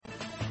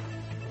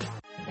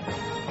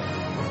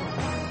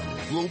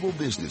global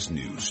business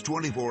news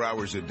 24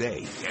 hours a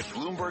day at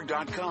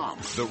Bloomberg.com,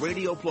 the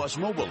Radio Plus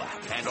mobile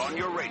app, and on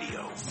your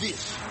radio.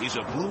 This is a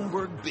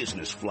Bloomberg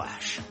Business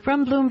Flash.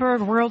 From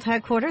Bloomberg World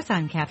Headquarters,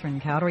 I'm Catherine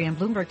Cowdery, and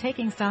Bloomberg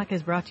Taking Stock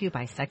is brought to you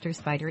by Sector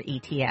Spider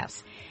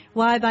ETFs.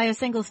 Why buy a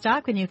single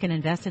stock when you can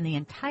invest in the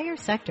entire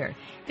sector?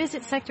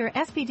 Visit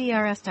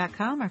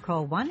sectorspdrs.com or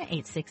call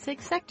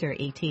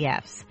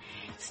 1-866-SECTOR-ETFs.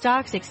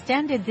 Stocks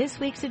extended this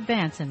week's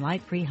advance in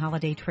light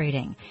pre-holiday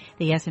trading.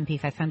 The S&P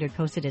 500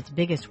 posted its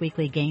biggest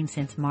weekly gain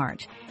since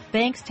March.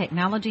 Banks,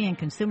 technology, and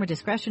consumer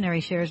discretionary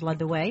shares led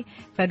the way.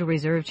 Federal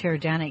Reserve Chair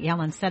Janet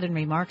Yellen said in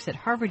remarks at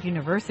Harvard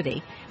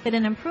University that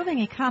an improving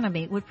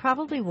economy would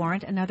probably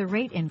warrant another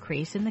rate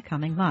increase in the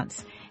coming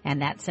months.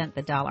 And that sent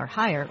the dollar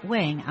higher,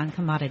 weighing on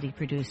commodity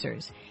producers.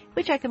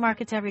 We check the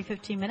markets every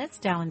 15 minutes.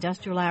 Dow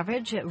Industrial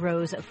Average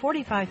rose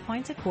 45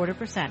 points,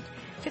 0.25%,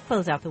 to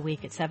close out the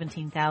week at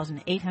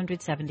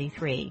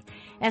 17,873.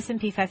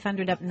 S&P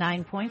 500 up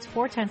 9 points,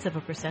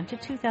 0.4% to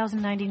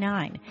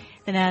 2,099.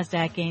 The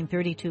Nasdaq gained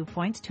 32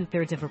 points,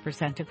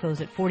 0.2% to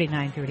close at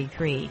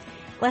 49.33.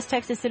 West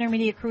Texas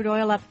Intermediate crude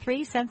oil up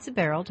 3 cents a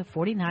barrel to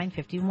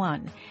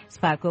 49.51.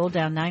 Spot gold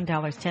down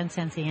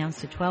 $9.10 a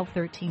ounce to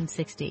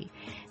 $12.1360.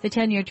 The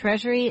 10-year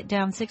Treasury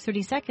down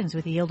 6/32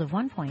 with a yield of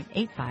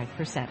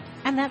 1.85%.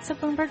 And that's a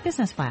Bloomberg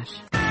Business Flash.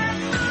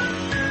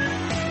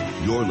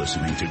 You're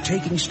listening to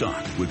Taking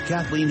Stock with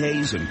Kathleen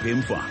Hayes and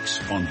Pimm Fox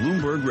on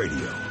Bloomberg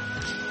Radio.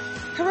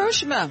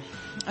 Hiroshima,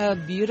 a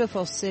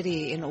beautiful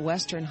city in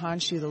western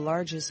Honshu, the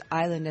largest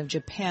island of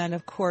Japan,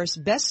 of course,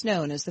 best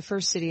known as the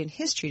first city in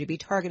history to be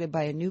targeted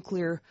by a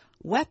nuclear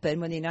weapon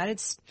when the United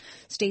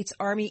States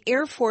Army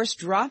Air Force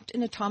dropped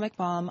an atomic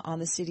bomb on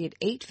the city at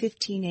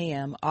 8:15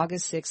 a.m.,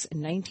 August 6,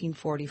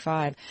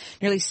 1945.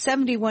 Nearly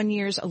 71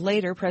 years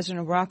later,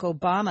 President Barack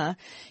Obama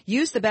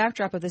used the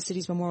backdrop of the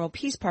city's Memorial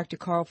Peace Park to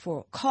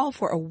call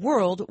for a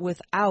world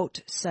without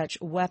such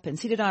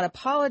weapons. He did not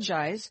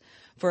apologize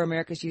for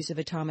America's use of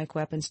atomic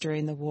weapons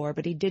during the war,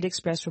 but he did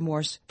express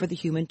remorse for the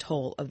human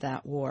toll of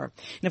that war.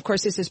 And of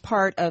course, this is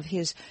part of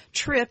his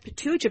trip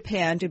to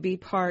Japan to be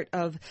part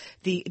of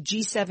the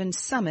G7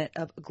 summit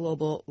of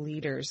global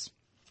leaders.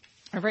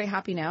 I'm very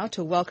happy now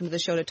to welcome to the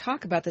show to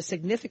talk about the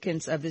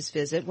significance of this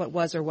visit, what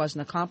was or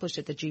wasn't accomplished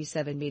at the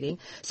G7 meeting.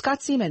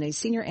 Scott Seaman, a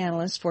senior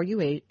analyst for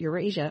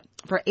Asia,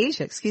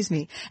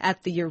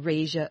 at the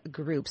Eurasia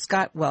Group.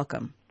 Scott,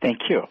 welcome. Thank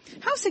you.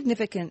 How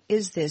significant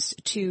is this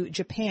to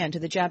Japan, to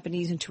the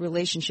Japanese, and to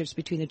relationships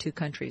between the two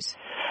countries?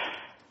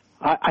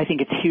 I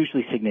think it's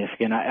hugely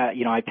significant.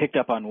 I picked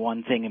up on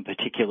one thing in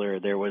particular.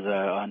 There was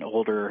an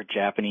older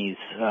Japanese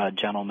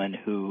gentleman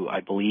who I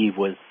believe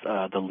was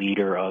the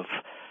leader of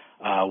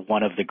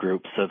one of the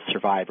groups of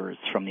survivors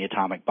from the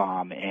atomic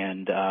bomb.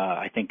 And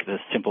I think the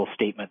simple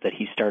statement that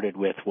he started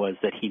with was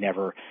that he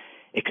never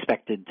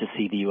expected to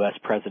see the U.S.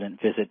 president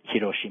visit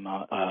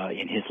Hiroshima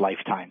in his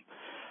lifetime.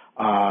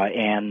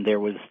 And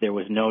there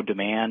was no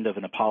demand of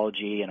an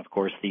apology, and of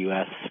course the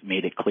U.S.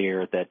 made it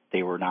clear that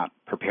they were not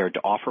prepared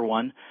to offer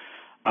one.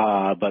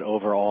 But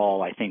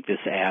overall, I think this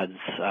adds,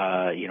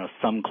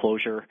 some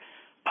closure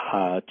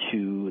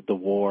to the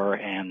war,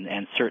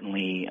 and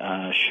certainly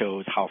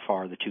shows how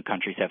far the two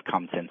countries have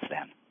come since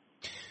then.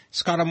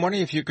 Scott, I'm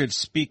wondering if you could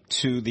speak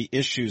to the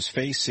issues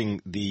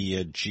facing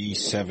the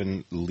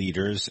G7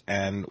 leaders,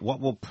 and what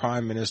will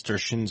Prime Minister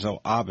Shinzo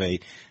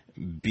Abe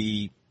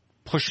be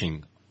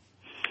pushing?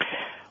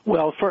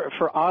 Well,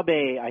 for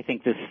Abe, I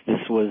think this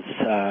was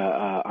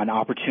an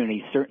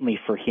opportunity certainly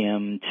for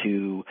him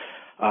to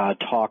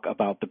talk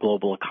about the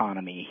global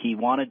economy. He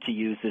wanted to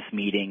use this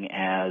meeting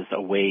as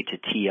a way to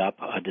tee up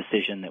a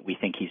decision that we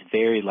think he's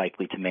very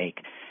likely to make,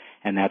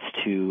 and that's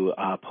to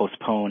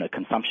postpone a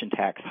consumption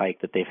tax hike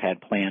that they've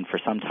had planned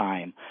for some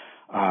time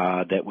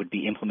that would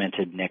be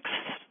implemented next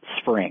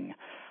spring.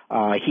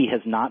 He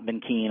has not been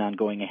keen on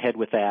going ahead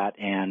with that,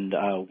 and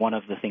one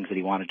of the things that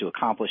he wanted to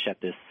accomplish at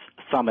this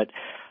summit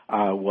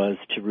was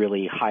to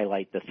really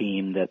highlight the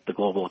theme that the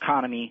global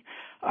economy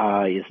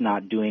is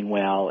not doing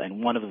well,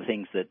 and one of the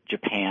things that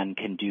Japan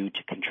can do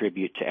to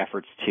contribute to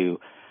efforts to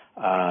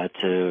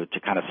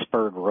kind of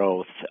spur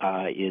growth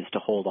is to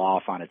hold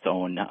off on its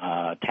own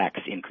tax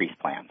increase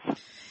plans.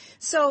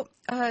 So,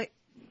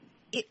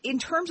 in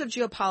terms of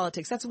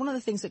geopolitics, that's one of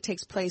the things that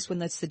takes place when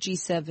that's the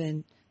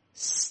G7.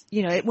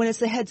 When it's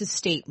the heads of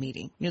state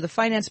meeting, the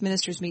finance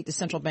ministers meet, the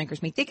central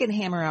bankers meet, they can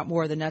hammer out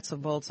more of the nuts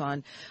and bolts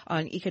on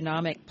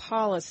economic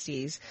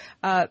policies.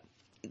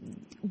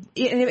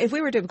 If we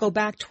were to go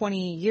back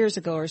 20 years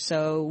ago or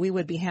so, we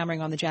would be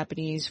hammering on the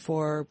Japanese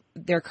for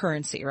their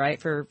currency,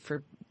 right?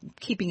 For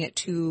keeping it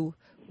too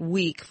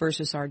weak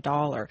versus our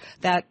dollar.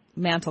 That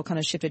mantle kind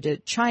of shifted to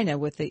China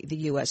with the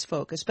U.S.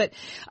 focus. But,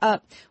 one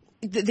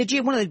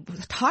of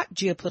the hot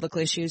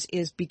geopolitical issues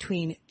is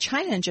between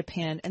China and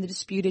Japan and the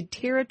disputed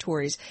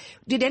territories.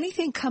 Did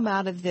anything come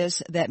out of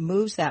this that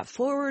moves that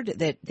forward,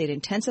 that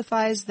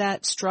intensifies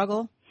that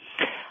struggle?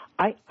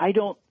 I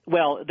don't.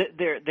 Well,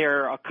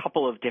 there are a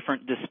couple of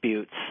different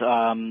disputes.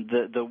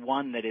 The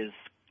one that is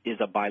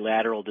a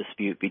bilateral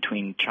dispute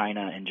between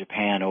China and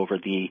Japan over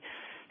the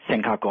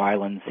Senkaku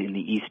Islands in the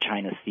East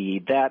China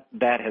Sea. That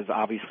has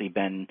obviously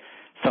been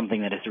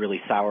something that has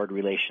really soured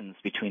relations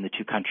between the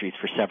two countries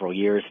for several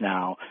years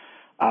now.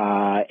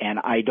 And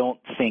I don't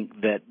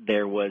think that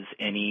there was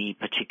any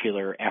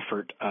particular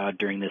effort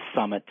during this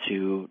summit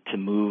to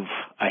move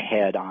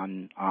ahead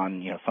on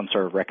some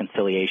sort of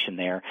reconciliation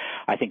there.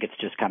 I think it's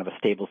just kind of a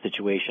stable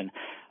situation.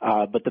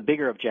 But the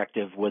bigger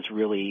objective was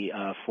really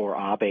for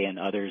Abe and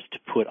others to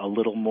put a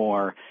little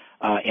more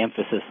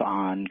emphasis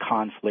on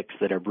conflicts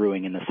that are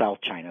brewing in the South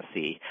China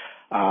Sea.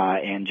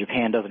 And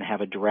Japan doesn't have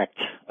a direct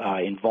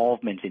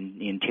involvement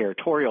in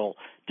territorial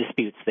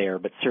disputes there,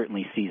 but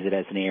certainly sees it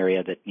as an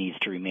area that needs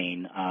to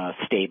remain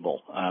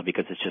stable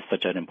because it's just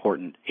such an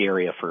important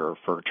area for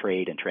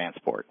trade and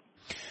transport.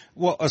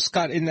 Well,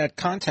 Scott, in that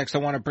context, I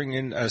want to bring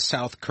in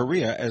South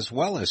Korea as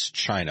well as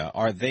China.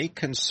 Are they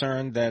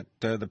concerned that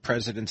the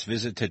president's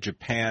visit to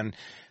Japan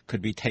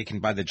could be taken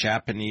by the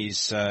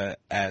Japanese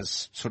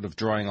as sort of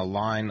drawing a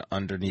line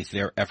underneath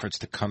their efforts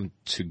to come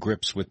to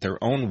grips with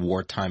their own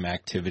wartime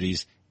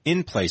activities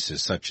in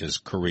places such as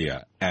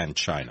Korea and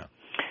China?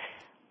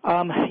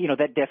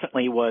 That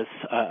definitely was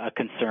a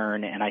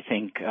concern, and I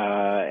think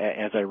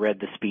as I read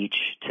the speech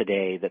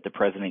today that the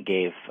president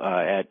gave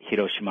at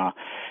Hiroshima,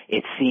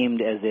 it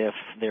seemed as if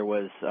there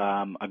was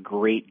a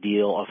great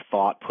deal of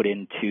thought put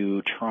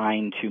into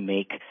trying to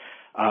make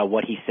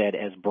what he said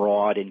as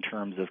broad in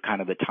terms of kind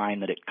of the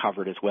time that it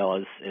covered as well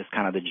as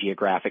kind of the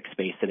geographic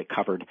space that it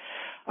covered.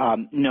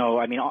 No,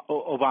 I mean,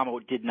 Obama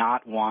did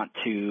not want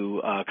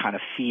to kind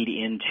of feed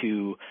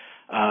into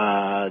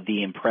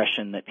the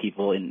impression that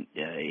people in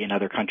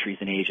other countries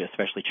in Asia,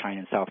 especially China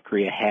and South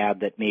Korea,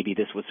 had that maybe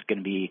this was going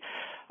to be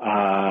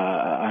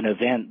an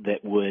event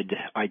that would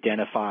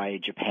identify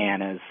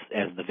Japan as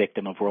the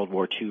victim of World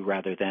War II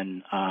rather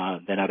than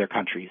other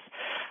countries.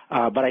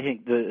 But I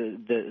think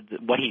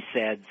what he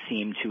said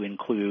seemed to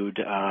include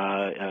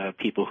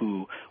people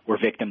who were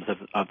victims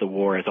of the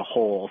war as a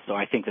whole. So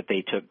I think that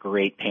they took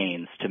great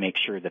pains to make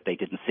sure that they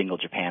didn't single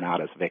Japan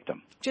out as a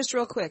victim. Just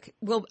real quick,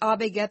 will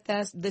Abe get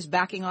this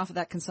backing off of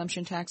that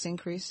consumption tax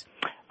increase?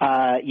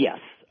 Yes.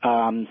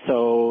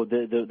 So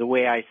the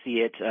way I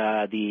see it,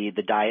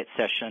 the diet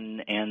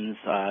session ends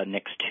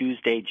next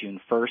Tuesday, June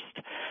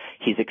 1st.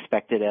 He's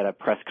expected at a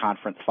press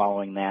conference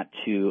following that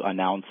to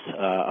announce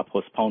a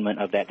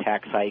postponement of that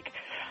tax hike,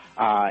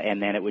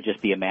 and then it would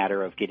just be a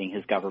matter of getting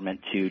his government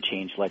to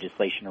change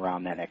legislation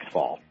around that next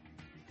fall.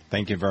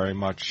 Thank you very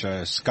much.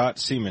 Scott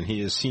Seaman, he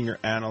is Senior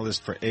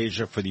Analyst for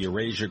Asia for the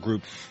Eurasia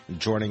Group,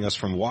 joining us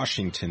from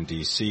Washington,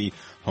 D.C.,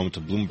 home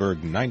to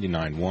Bloomberg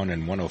 99.1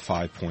 and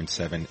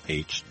 105.7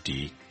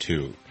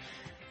 HD2.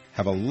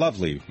 Have a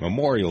lovely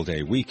Memorial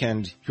Day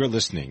weekend. You're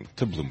listening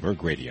to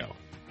Bloomberg Radio.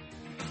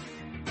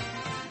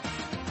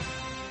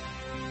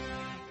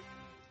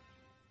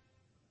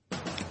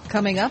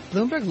 Coming up,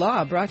 Bloomberg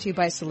Law, brought to you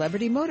by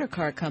Celebrity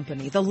Motorcar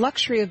Company. The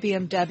luxury of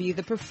BMW,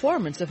 the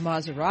performance of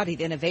Maserati,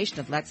 the innovation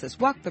of Lexus.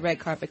 Walk the red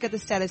carpet. Get the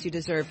status you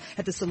deserve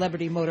at the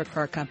Celebrity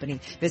Motorcar Company.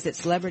 Visit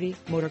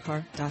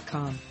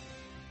celebritymotorcar.com.